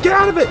going to be able to get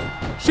out of it.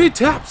 She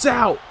taps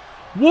out.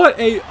 What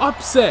a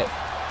upset.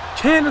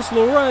 Candice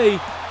LeRae,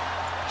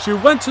 she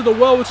went to the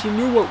well when she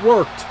knew what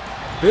worked.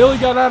 Bayley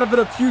got out of it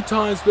a few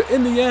times, but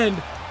in the end,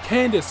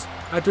 Candice,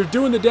 after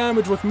doing the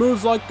damage with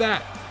moves like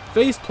that,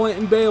 face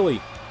planting Bayley.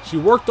 She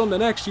worked on the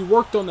neck, she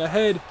worked on the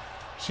head.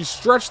 She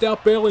stretched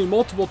out Bayley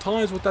multiple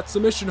times with that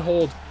submission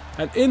hold.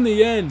 And in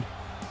the end,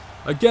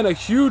 again, a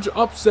huge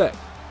upset.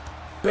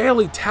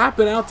 Bayley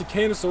tapping out to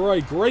Candice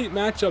LeRae. Great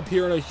matchup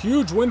here and a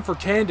huge win for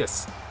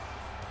Candice.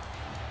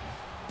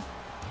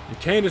 And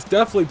Candice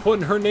definitely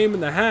putting her name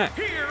in the hat.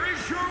 Here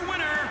is your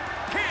winner,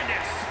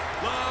 Candice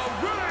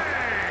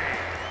LeRae.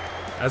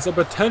 As a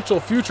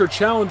potential future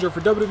challenger for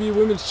WWE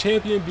Women's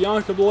Champion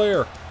Bianca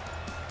Belair.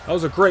 That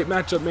was a great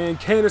matchup, man.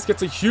 Candice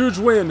gets a huge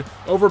win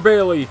over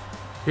Bayley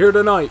here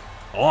tonight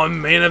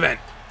on Main Event.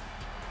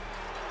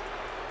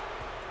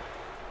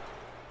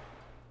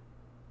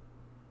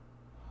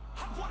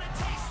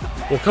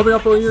 Well, coming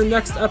up on your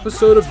next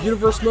episode of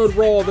Universe Mode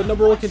Raw, the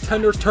 #1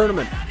 Contenders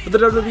Tournament for the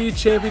WWE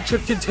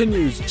Championship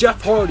continues.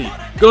 Jeff Hardy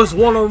goes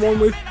one-on-one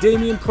with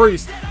Damian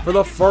Priest for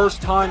the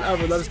first time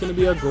ever. That is going to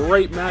be a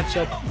great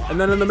matchup.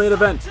 And then in the main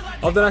event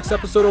of the next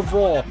episode of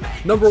Raw,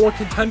 #1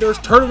 Contenders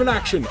Tournament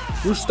action.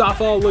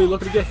 Mustafa Ali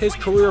looking to get his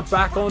career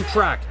back on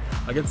track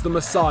against the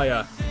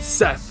Messiah,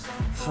 Seth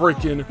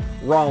freaking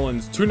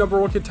Rollins. Two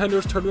 #1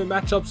 Contenders Tournament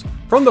matchups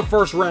from the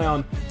first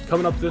round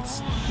coming up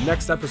this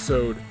next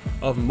episode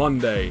of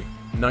Monday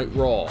Night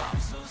Raw.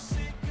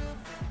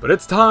 But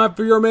it's time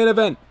for your main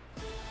event.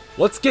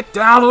 Let's get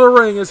down to the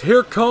ring as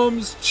here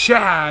comes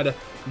Chad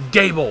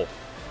Gable.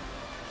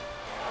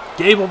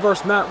 Gable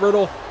versus Matt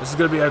Riddle. This is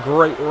going to be a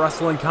great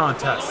wrestling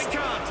contest. The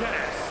following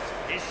contest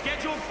is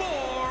scheduled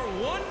for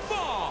one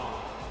fall.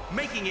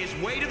 Making his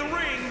way to the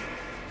ring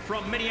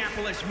from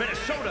Minneapolis,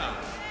 Minnesota.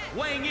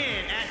 Weighing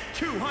in at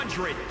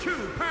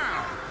 202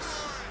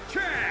 pounds.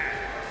 Chad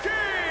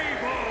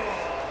Gable.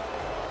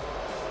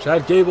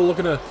 Chad Gable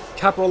looking to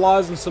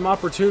capitalize on some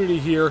opportunity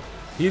here.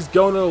 He's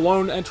going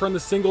alone, entering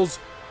the singles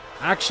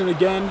action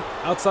again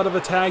outside of a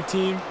tag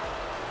team.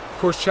 Of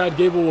course, Chad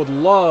Gable would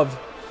love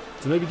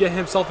to maybe get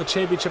himself a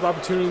championship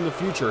opportunity in the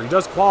future. He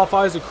does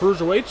qualify as a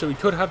cruiserweight, so he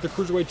could have the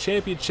cruiserweight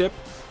championship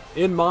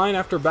in mind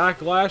after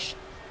Backlash,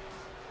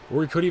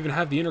 or he could even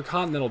have the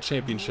Intercontinental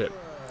Championship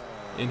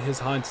in his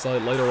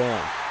hindsight later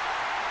on.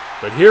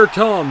 But here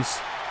comes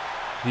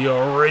the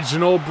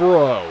original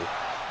bro,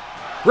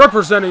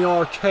 representing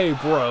RK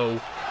Bro,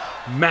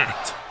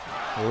 Matt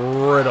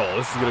Riddle.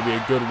 This is going to be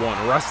a good one.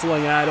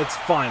 Wrestling at its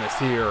finest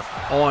here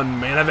on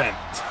Main Event.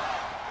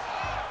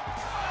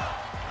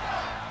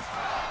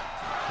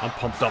 I'm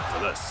pumped up for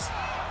this.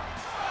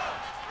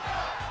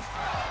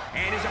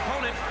 And his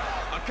opponent,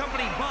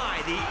 accompanied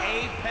by the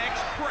Apex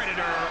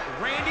Predator,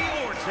 Randy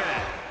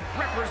Orton,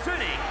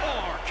 representing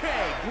RK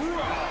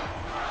Bro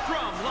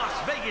from Las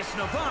Vegas,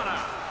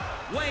 Nevada,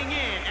 weighing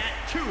in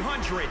at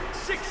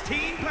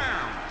 216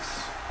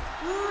 pounds.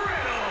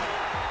 Riddle.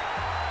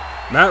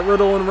 Matt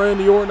Riddle and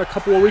Randy Orton a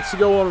couple of weeks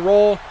ago on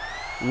Raw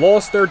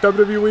lost their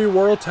WWE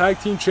World Tag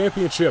Team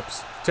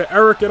Championships to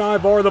Eric and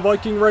Ivar, the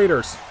Viking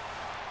Raiders.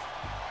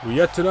 We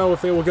yet to know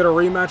if they will get a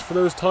rematch for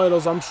those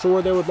titles. I'm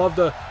sure they would love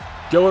to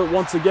go it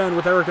once again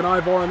with Eric and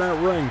Ivar in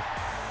that ring.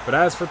 But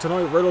as for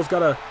tonight, Riddle's got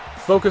to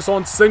focus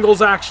on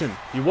singles action.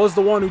 He was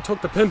the one who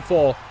took the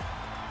pinfall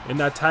in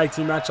that tag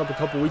team matchup a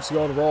couple weeks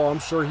ago on Raw. I'm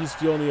sure he's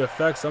feeling the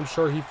effects. I'm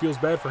sure he feels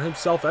bad for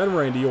himself and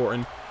Randy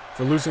Orton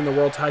for losing the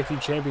World Tag Team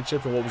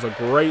Championship in what was a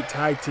great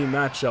tag team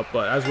matchup.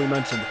 But as we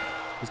mentioned,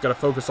 he's got to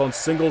focus on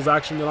singles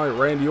action tonight.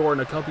 Randy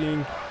Orton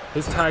accompanying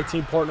his tag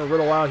team partner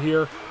Riddle out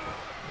here.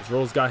 As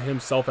Riddle's got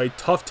himself a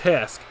tough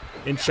task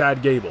in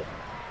Chad Gable.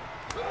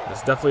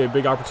 It's definitely a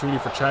big opportunity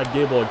for Chad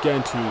Gable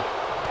again to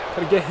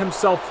kind of get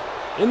himself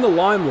in the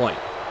limelight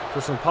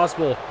for some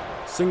possible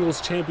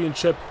singles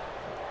championship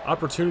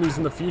opportunities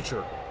in the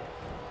future.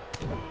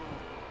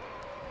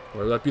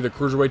 Whether that be the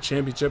Cruiserweight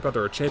Championship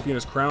after a champion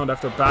is crowned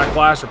after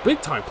Backlash, or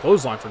big-time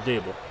clothesline for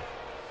Gable.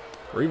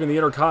 Or even the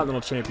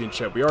Intercontinental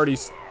Championship. We already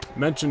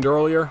mentioned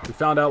earlier, we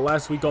found out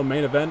last week on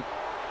Main Event,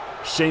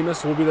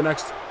 Sheamus will be the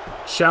next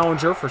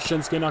challenger for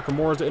Shinsuke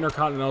Nakamura's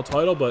Intercontinental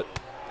title, but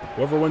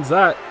whoever wins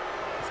that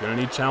is going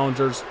to need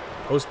challengers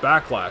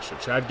post-Backlash. And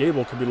Chad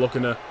Gable could be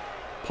looking to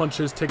punch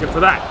his ticket for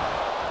that.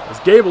 As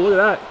Gable, look at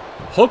that,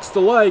 hooks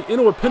the leg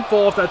into a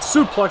pinfall off that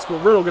suplex,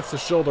 but Riddle gets the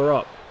shoulder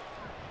up.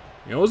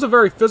 You know, it was a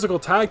very physical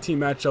tag team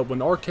matchup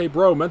when RK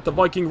Bro met the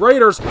Viking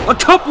Raiders a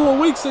couple of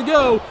weeks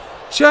ago.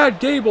 Chad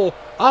Gable,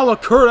 a la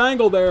Kurt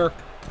Angle there,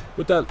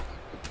 with that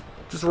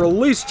just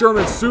released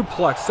German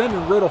suplex,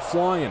 sending Riddle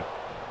flying.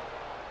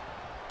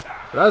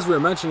 But as we were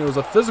mentioning, it was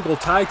a physical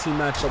tag team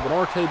matchup when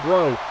RK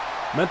Bro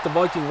met the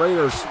Viking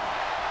Raiders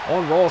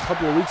on Raw a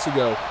couple of weeks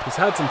ago. He's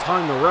had some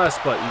time to rest,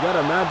 but you gotta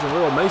imagine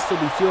Riddle may still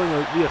be feeling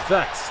the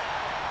effects.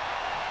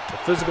 The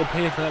physical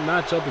pain for that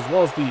matchup, as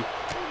well as the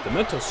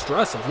mental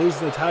stress of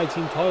losing the tag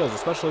team titles,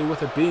 especially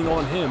with it being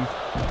on him,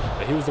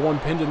 that he was the one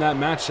pinned in that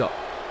matchup.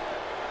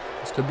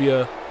 This could be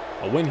a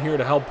win here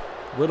to help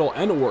Riddle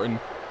and Orton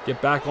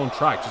get back on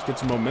track, just get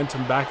some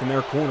momentum back in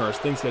their corner as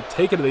things get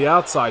taken to the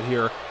outside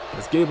here,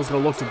 as Gable's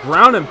going to look to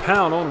ground and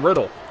pound on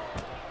Riddle.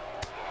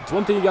 It's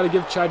one thing you got to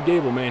give Chad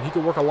Gable, man. He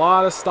can work a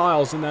lot of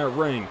styles in that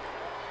ring.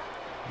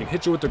 He can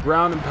hit you with the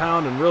ground and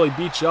pound and really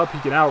beat you up. He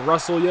can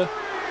out-wrestle you.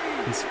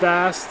 He's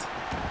fast.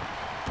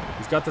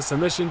 He's got the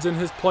submissions in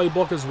his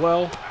playbook as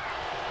well.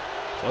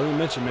 So as we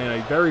mentioned, man,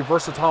 a very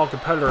versatile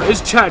competitor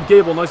is Chad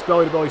Gable. Nice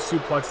belly-to-belly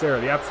suplex there.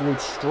 The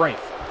absolute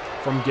strength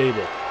from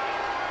Gable.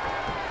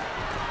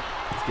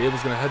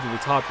 Gable's going to head to the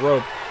top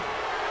rope.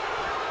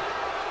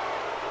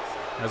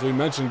 As we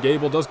mentioned,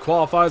 Gable does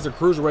qualify as a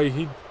cruiserweight.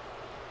 He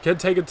can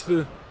take it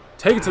to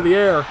the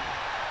air.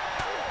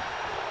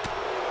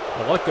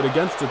 Elected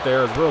against it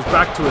there as Riddle's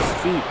back to his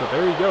feet. But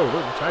there you go.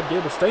 Chad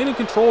Gable staying in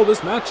control of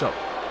this matchup.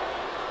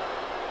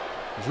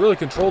 He's really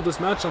controlled this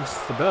matchup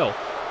since the bell.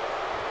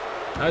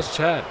 That's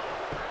Chad.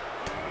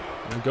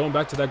 And going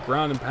back to that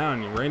ground and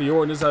pound. Randy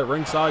Orton is at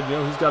ringside. You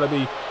know, he's got to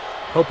be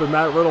hoping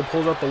Matt Riddle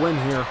pulls out the win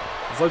here.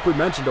 It's like we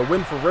mentioned, a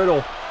win for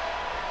Riddle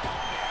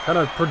kind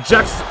of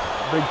projects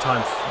big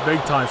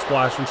time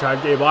splash from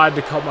Chad Gable. I had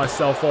to cut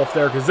myself off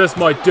there because this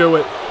might do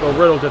it, but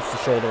Riddle gets the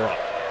shoulder up.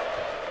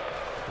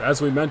 As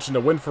we mentioned,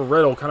 a win for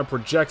Riddle kind of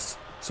projects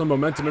some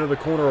momentum into the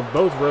corner of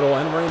both Riddle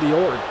and Randy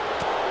Orton.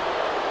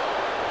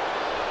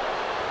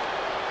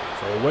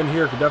 So a win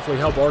here could definitely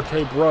help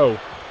RK Bro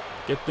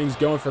get things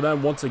going for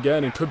them once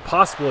again, and could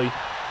possibly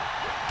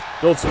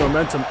build some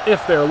momentum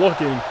if they're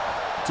looking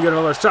to get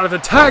another shot at the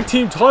tag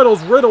team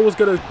titles. Riddle was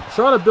going to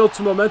try to build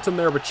some momentum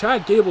there, but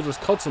Chad Gable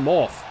just cuts him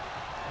off.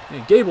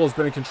 And Gable has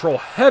been in control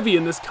heavy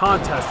in this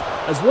contest,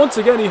 as once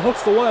again he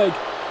hooks the leg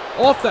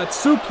off that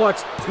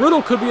suplex.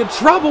 Riddle could be in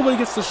trouble when he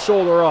gets the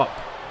shoulder up.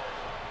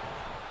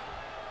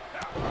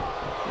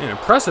 An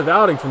impressive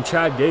outing from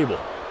Chad Gable.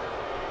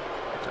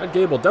 Chad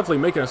Gable definitely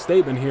making a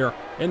statement here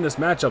in this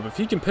matchup. If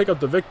he can pick up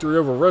the victory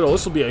over Riddle,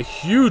 this will be a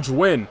huge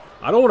win.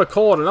 I don't want to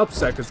call it an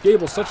upset because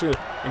Gable's such an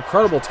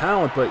incredible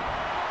talent, but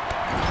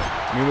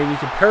I mean, when you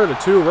compare the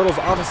two, Riddle's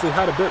obviously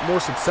had a bit more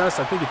success.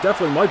 I think it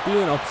definitely might be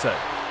an upset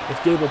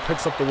if Gable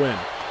picks up the win.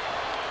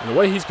 And the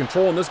way he's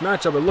controlling this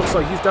matchup, it looks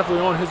like he's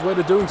definitely on his way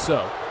to doing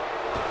so.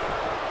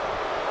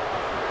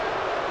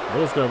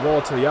 Riddle's going to roll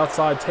it to the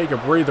outside, take a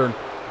breather.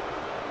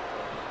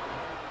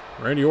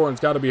 Randy Orton's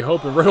got to be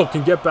hoping Riddle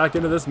can get back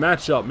into this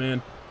matchup,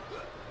 man.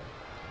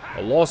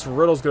 A loss for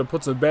Riddle's going to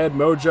put some bad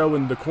mojo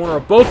in the corner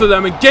of both of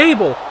them. And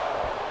Gable!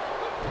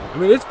 I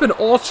mean, it's been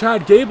all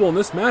Chad Gable in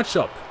this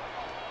matchup.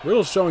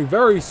 Riddle's showing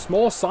very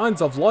small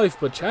signs of life,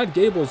 but Chad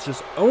Gable's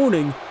just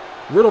owning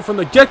Riddle from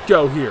the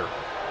get-go here.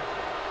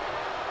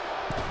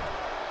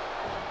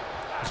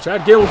 As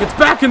Chad Gable gets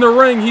back in the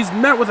ring, he's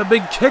met with a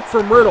big kick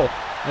from Riddle.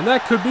 And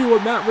that could be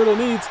what Matt Riddle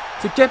needs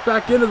to get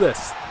back into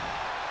this.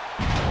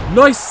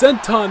 Nice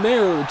senton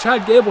there.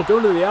 Chad Gable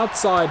going to the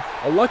outside,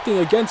 electing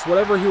against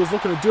whatever he was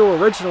looking to do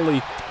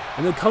originally,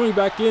 and then coming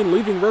back in,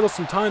 leaving Riddle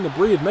some time to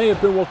breathe. May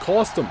have been what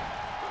cost him.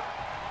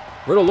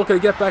 Riddle looking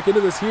to get back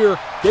into this here.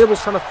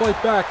 Gable's trying to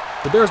fight back,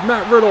 but there's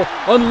Matt Riddle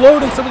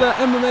unloading some of that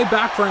MMA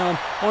background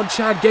on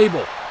Chad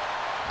Gable.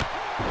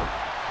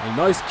 A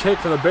nice kick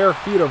from the bare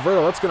feet of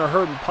Riddle. That's going to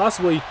hurt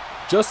possibly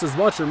just as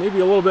much or maybe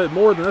a little bit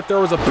more than if there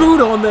was a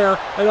boot on there,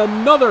 and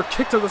another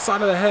kick to the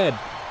side of the head.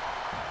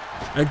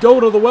 And go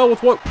to the well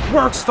with what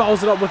works,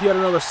 follows it up with yet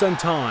another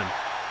senton.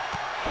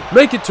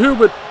 Make it two,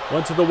 but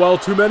went to the well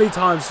too many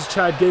times as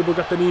Chad Gable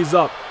got the knees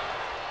up.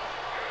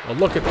 Well,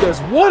 look at this.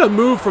 What a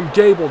move from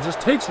Gable. Just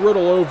takes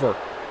Riddle over.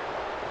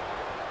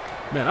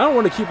 Man, I don't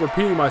want to keep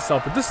repeating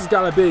myself, but this has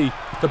got to be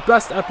the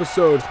best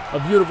episode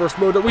of Universe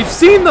Mode that we've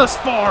seen thus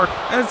far,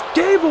 as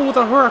Gable with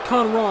a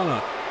Hurricane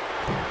Rana.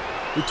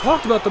 We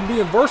talked about them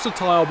being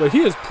versatile, but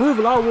he has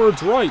proven our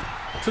words right.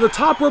 To the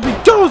top rope he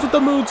goes with the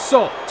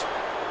moonsault.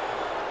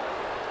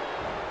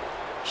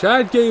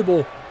 Chad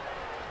Gable,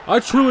 I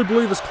truly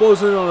believe, is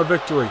closing in on a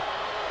victory.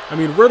 I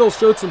mean, Riddle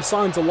showed some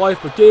signs of life,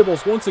 but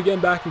Gable's once again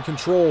back in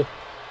control.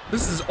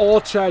 This is all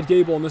Chad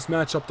Gable in this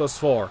matchup thus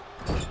far.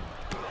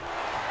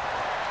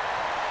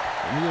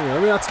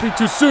 Let me not speak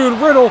too soon.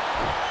 Riddle.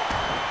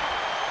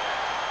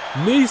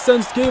 Knee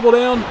sends Gable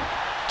down.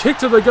 Kick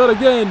to the gut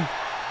again.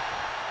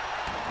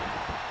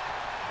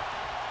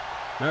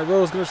 Matt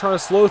Riddle's going to try to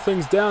slow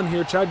things down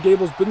here. Chad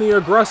Gable's been the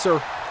aggressor.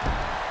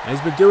 And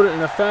he's been doing it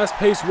in a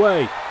fast-paced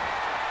way.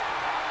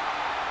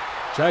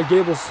 Chad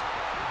Gable's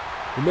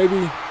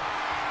maybe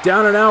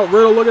down and out.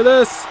 Riddle, look at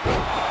this.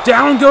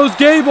 Down goes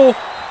Gable.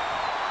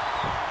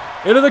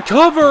 Into the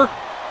cover.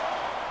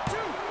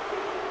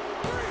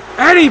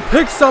 And he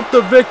picks up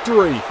the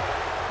victory.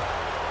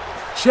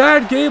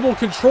 Chad Gable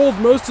controlled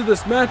most of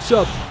this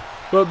matchup,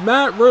 but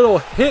Matt Riddle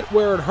hit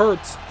where it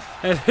hurts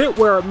and hit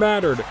where it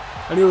mattered.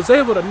 And he was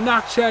able to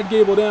knock Chad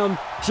Gable down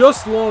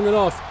just long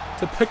enough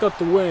to pick up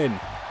the win.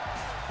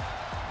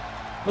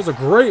 That was a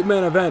great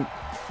main event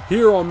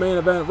here on Main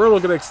Event. Riddle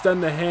going to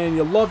extend the hand.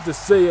 You love to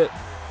see it.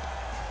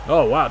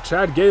 Oh, wow.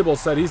 Chad Gable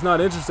said he's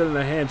not interested in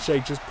a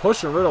handshake, just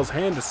pushing Riddle's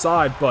hand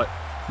aside. But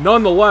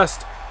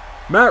nonetheless,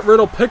 Matt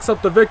Riddle picks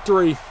up the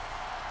victory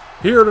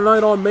here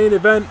tonight on Main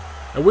Event.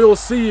 And we will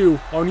see you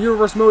on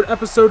Universe Mode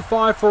Episode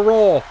 5 for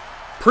Raw.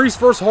 Priest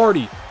vs.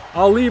 Hardy.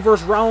 Ali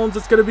vs. Rollins.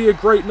 It's going to be a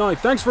great night.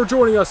 Thanks for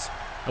joining us.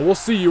 And we'll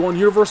see you on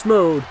Universe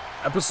Mode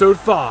Episode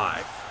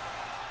 5.